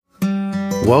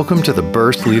Welcome to the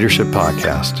Burst Leadership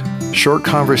Podcast. Short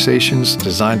conversations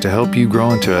designed to help you grow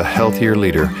into a healthier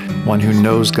leader, one who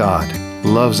knows God,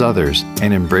 loves others,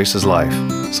 and embraces life.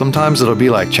 Sometimes it'll be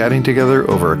like chatting together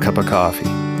over a cup of coffee,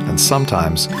 and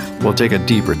sometimes we'll take a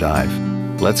deeper dive.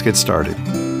 Let's get started.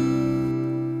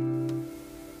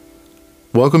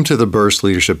 Welcome to the Burst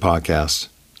Leadership Podcast.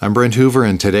 I'm Brent Hoover,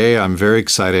 and today I'm very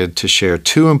excited to share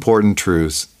two important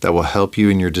truths that will help you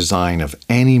in your design of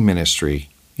any ministry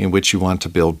in which you want to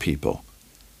build people.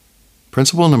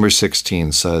 Principle number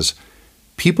 16 says,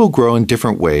 people grow in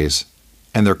different ways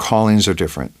and their callings are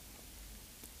different.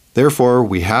 Therefore,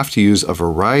 we have to use a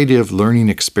variety of learning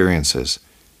experiences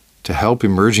to help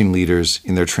emerging leaders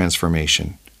in their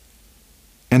transformation.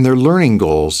 And their learning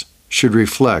goals should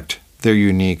reflect their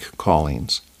unique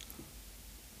callings.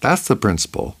 That's the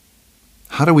principle.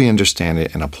 How do we understand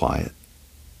it and apply it?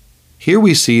 Here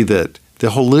we see that the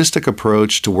holistic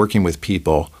approach to working with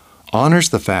people honors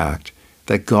the fact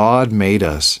that God made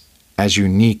us as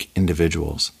unique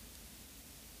individuals.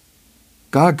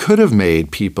 God could have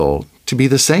made people to be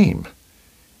the same.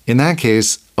 In that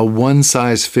case, a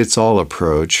one-size-fits-all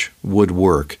approach would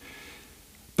work.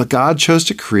 But God chose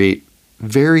to create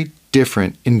very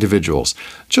different individuals.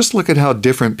 Just look at how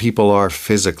different people are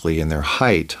physically in their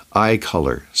height, eye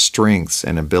color, strengths,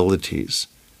 and abilities.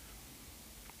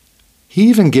 He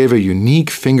even gave a unique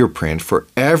fingerprint for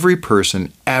every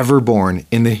person ever born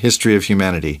in the history of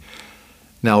humanity.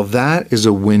 Now that is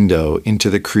a window into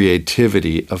the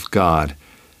creativity of God.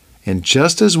 And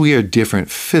just as we are different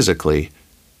physically,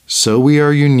 so we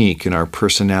are unique in our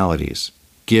personalities,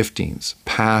 giftings,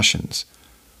 passions,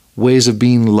 ways of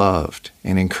being loved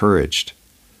and encouraged.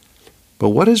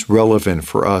 But what is relevant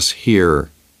for us here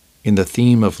in the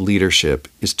theme of leadership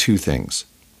is two things.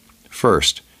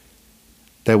 First,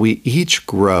 that we each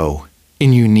grow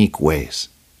in unique ways.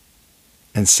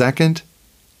 And second,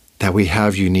 that we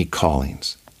have unique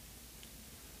callings.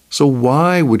 So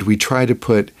why would we try to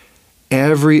put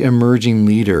every emerging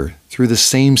leader through the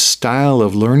same style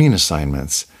of learning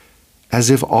assignments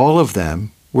as if all of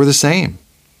them were the same?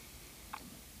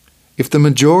 If the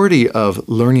majority of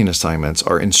learning assignments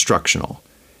are instructional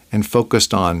and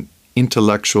focused on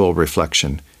intellectual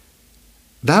reflection,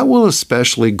 that will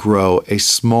especially grow a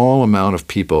small amount of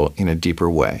people in a deeper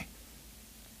way.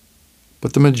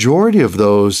 But the majority of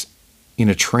those in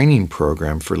a training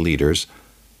program for leaders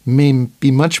may be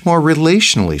much more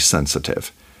relationally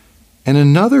sensitive, and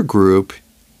another group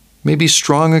may be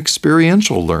strong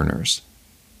experiential learners.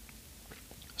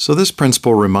 So this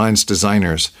principle reminds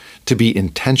designers to be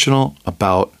intentional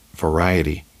about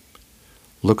variety.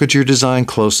 Look at your design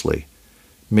closely.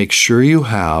 Make sure you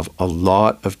have a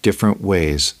lot of different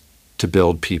ways to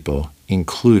build people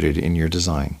included in your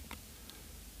design.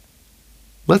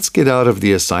 Let's get out of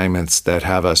the assignments that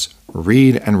have us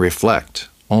read and reflect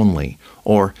only,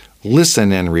 or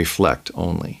listen and reflect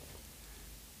only.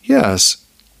 Yes,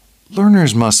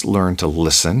 learners must learn to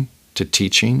listen to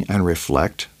teaching and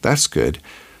reflect. That's good.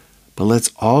 But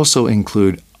let's also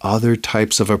include other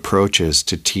types of approaches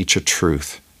to teach a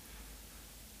truth.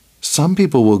 Some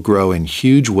people will grow in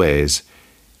huge ways.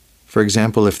 For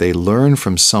example, if they learn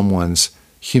from someone's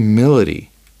humility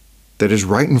that is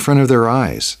right in front of their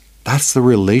eyes, that's the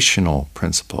relational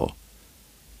principle.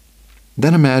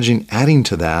 Then imagine adding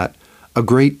to that a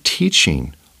great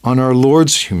teaching on our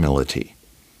Lord's humility.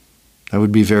 That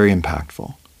would be very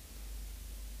impactful.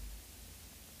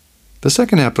 The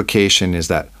second application is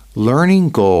that learning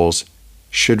goals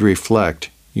should reflect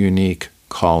unique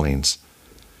callings.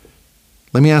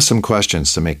 Let me ask some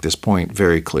questions to make this point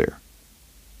very clear.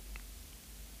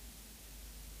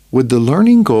 Would the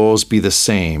learning goals be the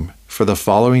same for the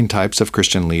following types of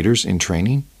Christian leaders in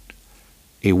training?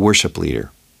 A worship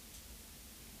leader,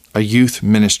 a youth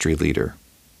ministry leader,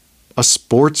 a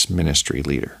sports ministry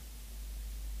leader,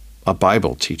 a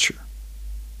Bible teacher.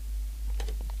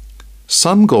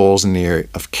 Some goals in the area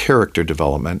of character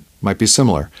development might be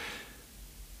similar,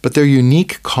 but their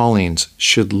unique callings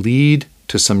should lead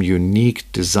to some unique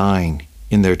design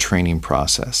in their training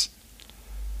process.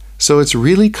 So it's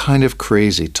really kind of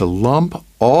crazy to lump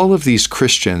all of these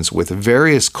Christians with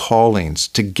various callings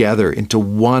together into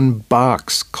one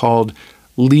box called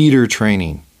leader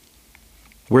training,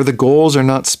 where the goals are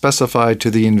not specified to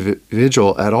the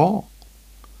individual at all.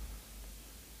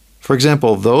 For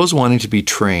example, those wanting to be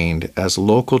trained as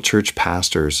local church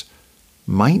pastors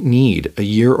might need a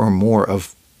year or more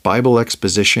of Bible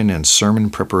exposition and sermon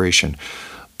preparation.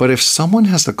 But if someone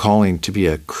has the calling to be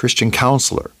a Christian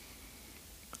counselor,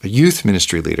 a youth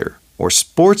ministry leader, or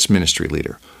sports ministry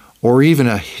leader, or even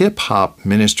a hip-hop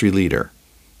ministry leader,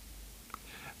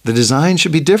 the design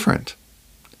should be different.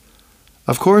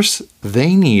 Of course,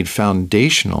 they need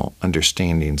foundational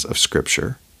understandings of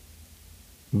Scripture,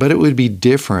 but it would be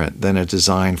different than a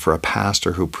design for a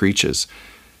pastor who preaches.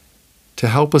 To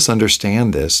help us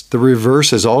understand this, the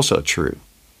reverse is also true.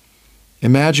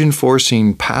 Imagine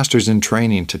forcing pastors in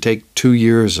training to take 2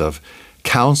 years of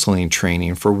counseling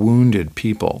training for wounded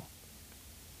people.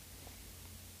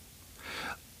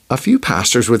 A few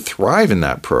pastors would thrive in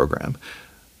that program,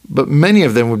 but many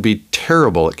of them would be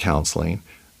terrible at counseling,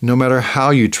 no matter how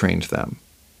you trained them,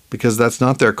 because that's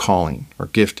not their calling or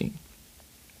gifting.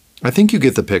 I think you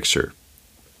get the picture.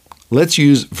 Let's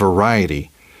use variety,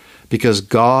 because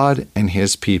God and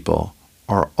His people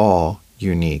are all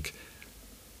unique.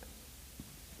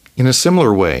 In a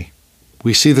similar way,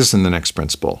 we see this in the next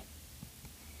principle.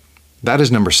 That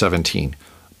is number 17.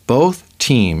 Both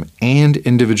team and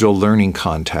individual learning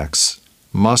contexts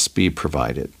must be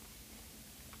provided.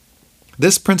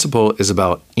 This principle is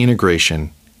about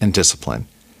integration and discipline.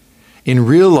 In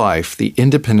real life, the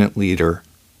independent leader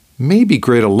may be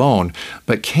great alone,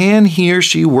 but can he or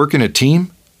she work in a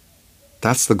team?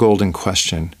 That's the golden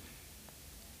question.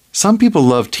 Some people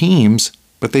love teams,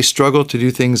 but they struggle to do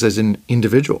things as an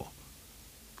individual.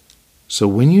 So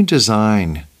when you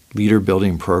design leader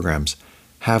building programs,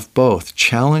 have both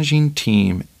challenging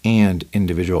team and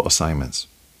individual assignments.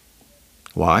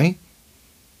 Why?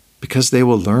 Because they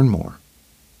will learn more.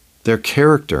 Their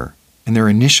character and their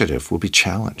initiative will be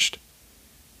challenged.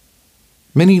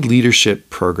 Many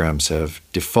leadership programs have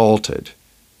defaulted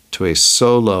to a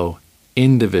solo,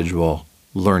 individual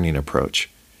learning approach.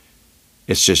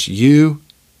 It's just you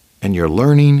and your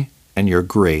learning and your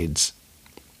grades,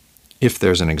 if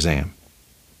there's an exam.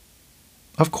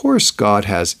 Of course, God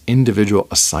has individual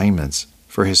assignments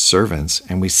for His servants,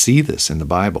 and we see this in the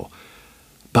Bible.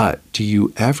 But do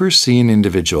you ever see an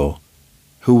individual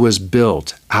who was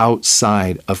built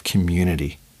outside of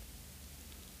community?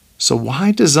 So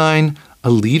why design a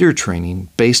leader training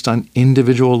based on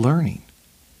individual learning?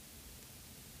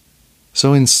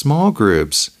 So in small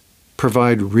groups,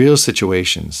 provide real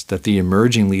situations that the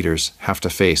emerging leaders have to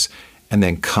face and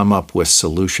then come up with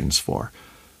solutions for.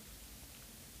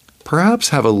 Perhaps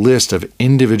have a list of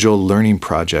individual learning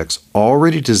projects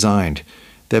already designed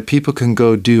that people can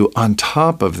go do on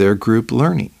top of their group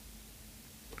learning.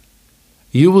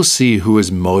 You will see who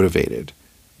is motivated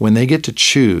when they get to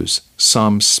choose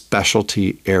some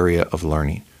specialty area of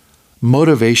learning.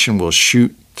 Motivation will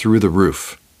shoot through the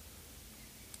roof.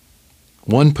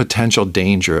 One potential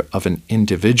danger of an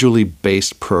individually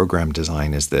based program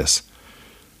design is this.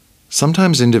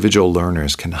 Sometimes individual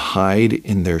learners can hide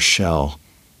in their shell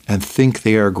and think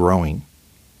they are growing,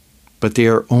 but they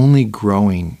are only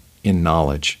growing in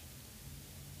knowledge.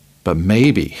 But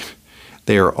maybe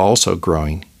they are also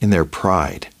growing in their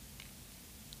pride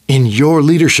in your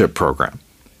leadership program.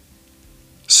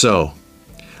 So,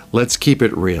 let's keep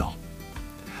it real.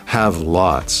 Have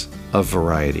lots of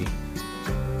variety.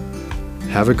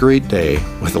 Have a great day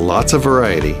with lots of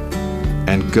variety,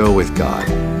 and go with God.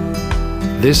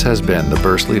 This has been the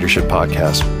Burst Leadership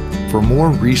Podcast. For more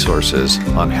resources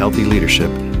on healthy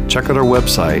leadership, check out our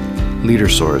website,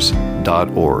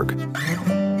 leadersource.org.